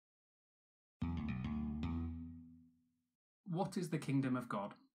What is the kingdom of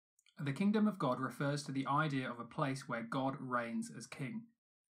God? The kingdom of God refers to the idea of a place where God reigns as king.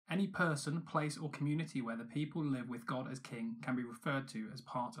 Any person, place or community where the people live with God as king can be referred to as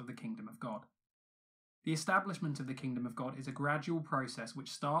part of the kingdom of God. The establishment of the kingdom of God is a gradual process which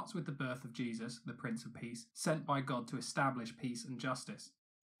starts with the birth of Jesus, the Prince of Peace, sent by God to establish peace and justice.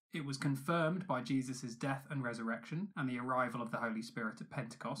 It was confirmed by Jesus' death and resurrection and the arrival of the Holy Spirit at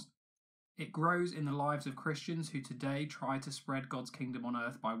Pentecost. It grows in the lives of Christians who today try to spread God's kingdom on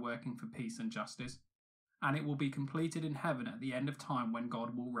earth by working for peace and justice. And it will be completed in heaven at the end of time when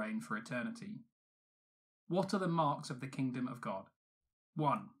God will reign for eternity. What are the marks of the kingdom of God?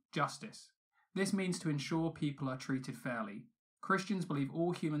 1. Justice. This means to ensure people are treated fairly. Christians believe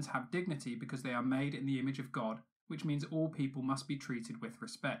all humans have dignity because they are made in the image of God, which means all people must be treated with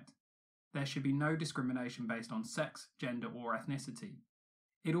respect. There should be no discrimination based on sex, gender, or ethnicity.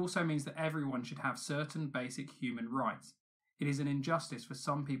 It also means that everyone should have certain basic human rights. It is an injustice for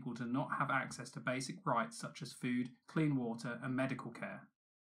some people to not have access to basic rights such as food, clean water, and medical care.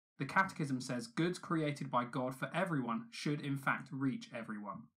 The Catechism says goods created by God for everyone should in fact reach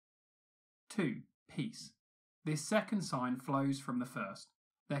everyone. 2. Peace. This second sign flows from the first.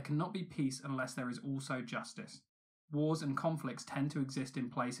 There cannot be peace unless there is also justice. Wars and conflicts tend to exist in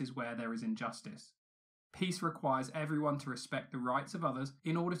places where there is injustice. Peace requires everyone to respect the rights of others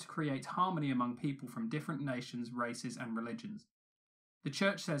in order to create harmony among people from different nations, races, and religions. The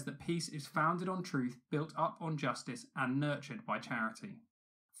Church says that peace is founded on truth, built up on justice, and nurtured by charity.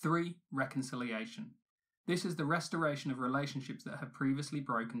 3. Reconciliation. This is the restoration of relationships that have previously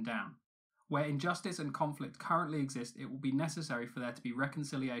broken down. Where injustice and conflict currently exist, it will be necessary for there to be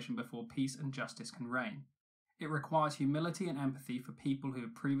reconciliation before peace and justice can reign. It requires humility and empathy for people who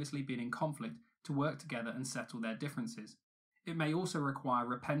have previously been in conflict to work together and settle their differences. It may also require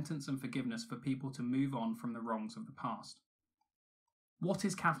repentance and forgiveness for people to move on from the wrongs of the past. What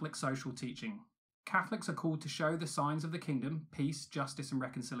is Catholic social teaching? Catholics are called to show the signs of the kingdom, peace, justice, and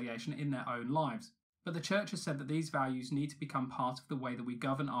reconciliation in their own lives, but the Church has said that these values need to become part of the way that we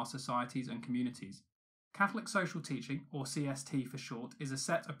govern our societies and communities. Catholic social teaching, or CST for short, is a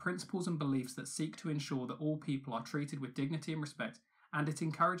set of principles and beliefs that seek to ensure that all people are treated with dignity and respect, and it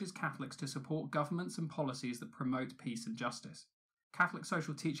encourages Catholics to support governments and policies that promote peace and justice. Catholic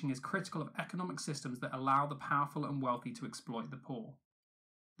social teaching is critical of economic systems that allow the powerful and wealthy to exploit the poor.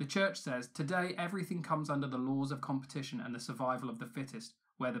 The Church says, today everything comes under the laws of competition and the survival of the fittest,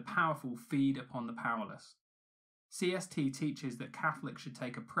 where the powerful feed upon the powerless. CST teaches that Catholics should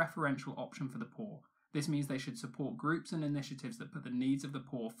take a preferential option for the poor. This means they should support groups and initiatives that put the needs of the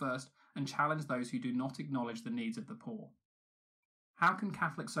poor first and challenge those who do not acknowledge the needs of the poor. How can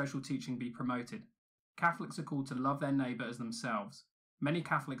Catholic social teaching be promoted? Catholics are called to love their neighbour as themselves. Many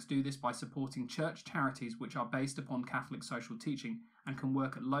Catholics do this by supporting church charities which are based upon Catholic social teaching and can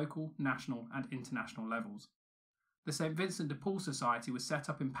work at local, national and international levels. The St. Vincent de Paul Society was set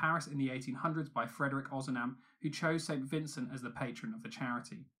up in Paris in the 1800s by Frederick Ozanam, who chose St. Vincent as the patron of the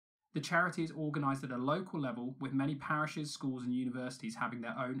charity. The charity is organised at a local level, with many parishes, schools and universities having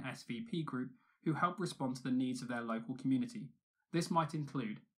their own SVP group who help respond to the needs of their local community. This might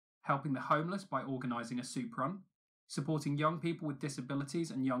include helping the homeless by organising a soup run, supporting young people with disabilities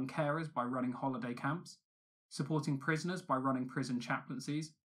and young carers by running holiday camps, supporting prisoners by running prison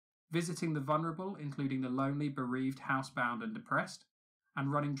chaplaincies, visiting the vulnerable, including the lonely, bereaved, housebound and depressed,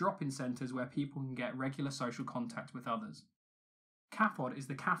 and running drop-in centres where people can get regular social contact with others. CAFOD is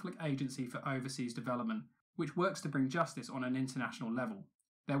the Catholic Agency for Overseas Development, which works to bring justice on an international level.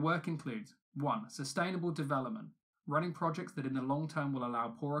 Their work includes 1. Sustainable development, running projects that in the long term will allow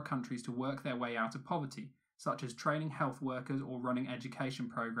poorer countries to work their way out of poverty, such as training health workers or running education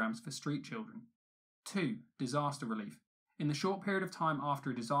programs for street children. 2. Disaster relief. In the short period of time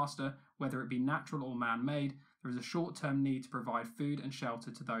after a disaster, whether it be natural or man-made, there is a short-term need to provide food and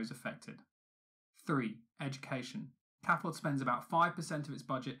shelter to those affected. 3. Education. CAFOD spends about 5% of its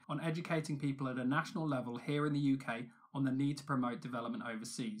budget on educating people at a national level here in the UK on the need to promote development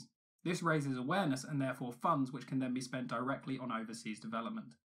overseas. This raises awareness and therefore funds which can then be spent directly on overseas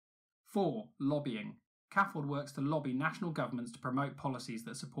development. 4. Lobbying. CAFOD works to lobby national governments to promote policies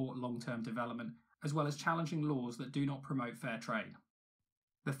that support long-term development, as well as challenging laws that do not promote fair trade.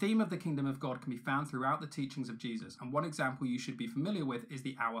 The theme of the Kingdom of God can be found throughout the teachings of Jesus, and one example you should be familiar with is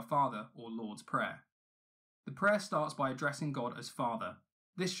the Our Father, or Lord's Prayer. The prayer starts by addressing God as Father.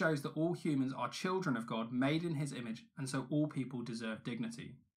 This shows that all humans are children of God, made in His image, and so all people deserve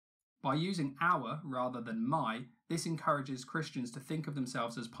dignity. By using our rather than my, this encourages Christians to think of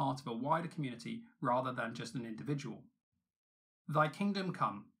themselves as part of a wider community rather than just an individual. Thy kingdom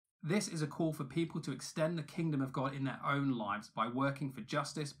come. This is a call for people to extend the kingdom of God in their own lives by working for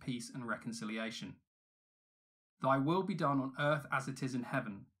justice, peace, and reconciliation. Thy will be done on earth as it is in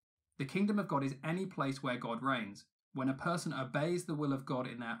heaven. The kingdom of God is any place where God reigns. When a person obeys the will of God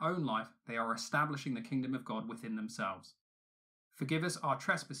in their own life, they are establishing the kingdom of God within themselves. Forgive us our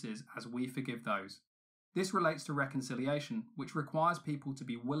trespasses as we forgive those. This relates to reconciliation, which requires people to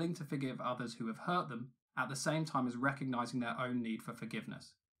be willing to forgive others who have hurt them, at the same time as recognizing their own need for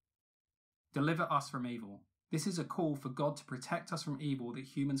forgiveness. Deliver us from evil. This is a call for God to protect us from evil that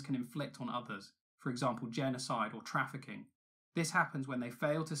humans can inflict on others, for example, genocide or trafficking. This happens when they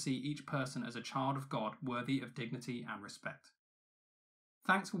fail to see each person as a child of God worthy of dignity and respect.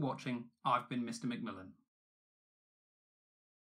 Thanks for watching. I've been Mr. McMillan.